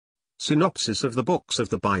Synopsis of the books of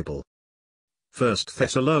the Bible. 1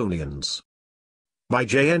 Thessalonians. By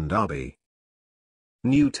JND Darby.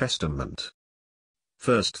 New Testament.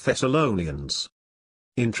 1 Thessalonians.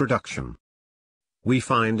 Introduction. We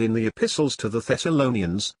find in the epistles to the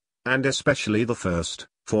Thessalonians, and especially the first,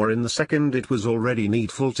 for in the second it was already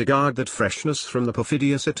needful to guard that freshness from the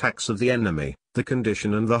perfidious attacks of the enemy, the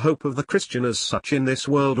condition and the hope of the Christian as such in this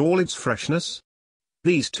world all its freshness.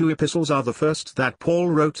 These two epistles are the first that Paul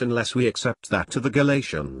wrote unless we accept that to the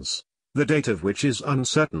Galatians, the date of which is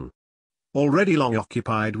uncertain. Already long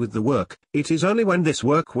occupied with the work, it is only when this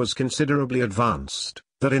work was considerably advanced,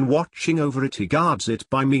 that in watching over it he guards it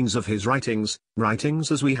by means of his writings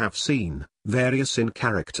as we have seen, various in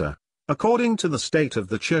character, according to the state of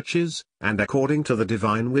the churches, and according to the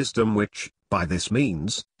divine wisdom which, by this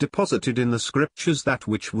means, deposited in the Scriptures that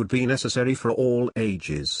which would be necessary for all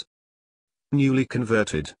ages. Newly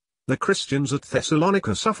converted, the Christians at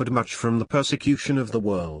Thessalonica suffered much from the persecution of the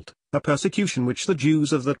world, a persecution which the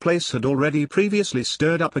Jews of that place had already previously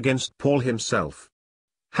stirred up against Paul himself.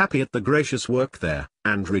 Happy at the gracious work there,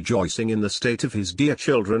 and rejoicing in the state of his dear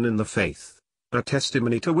children in the faith, a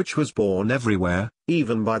testimony to which was borne everywhere,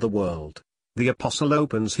 even by the world, the Apostle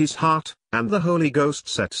opens his heart, and the Holy Ghost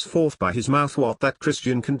sets forth by his mouth what that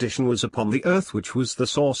Christian condition was upon the earth which was the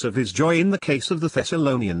source of his joy in the case of the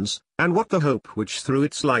Thessalonians, and what the hope which threw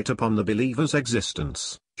its light upon the believer's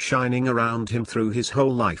existence, shining around him through his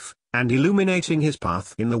whole life, and illuminating his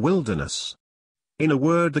path in the wilderness. In a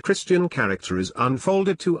word, the Christian character is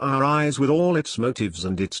unfolded to our eyes with all its motives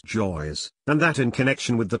and its joys, and that in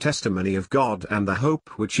connection with the testimony of God and the hope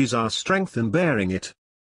which is our strength in bearing it.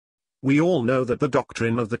 We all know that the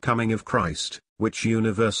doctrine of the coming of Christ, which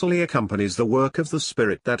universally accompanies the work of the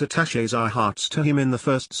Spirit that attaches our hearts to Him in the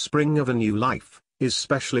first spring of a new life, is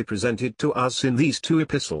specially presented to us in these two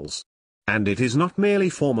epistles. And it is not merely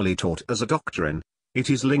formally taught as a doctrine, it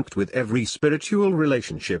is linked with every spiritual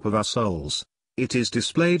relationship of our souls. It is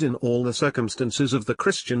displayed in all the circumstances of the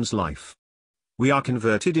Christian's life. We are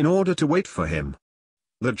converted in order to wait for Him.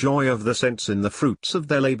 The joy of the saints in the fruits of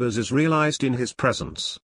their labors is realized in His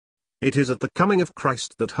presence. It is at the coming of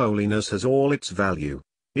Christ that holiness has all its value,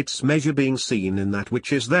 its measure being seen in that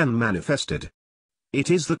which is then manifested. It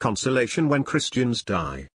is the consolation when Christians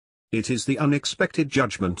die. It is the unexpected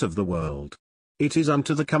judgment of the world. It is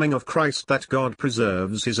unto the coming of Christ that God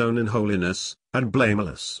preserves His own in holiness, and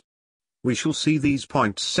blameless. We shall see these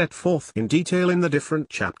points set forth in detail in the different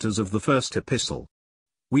chapters of the first epistle.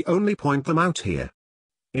 We only point them out here.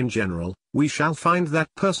 In general, we shall find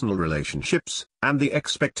that personal relationships, and the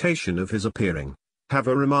expectation of His appearing, have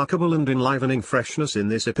a remarkable and enlivening freshness in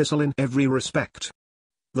this epistle in every respect.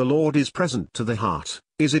 The Lord is present to the heart,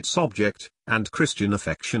 is its object, and Christian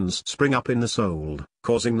affections spring up in the soul,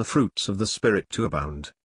 causing the fruits of the Spirit to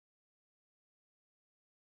abound.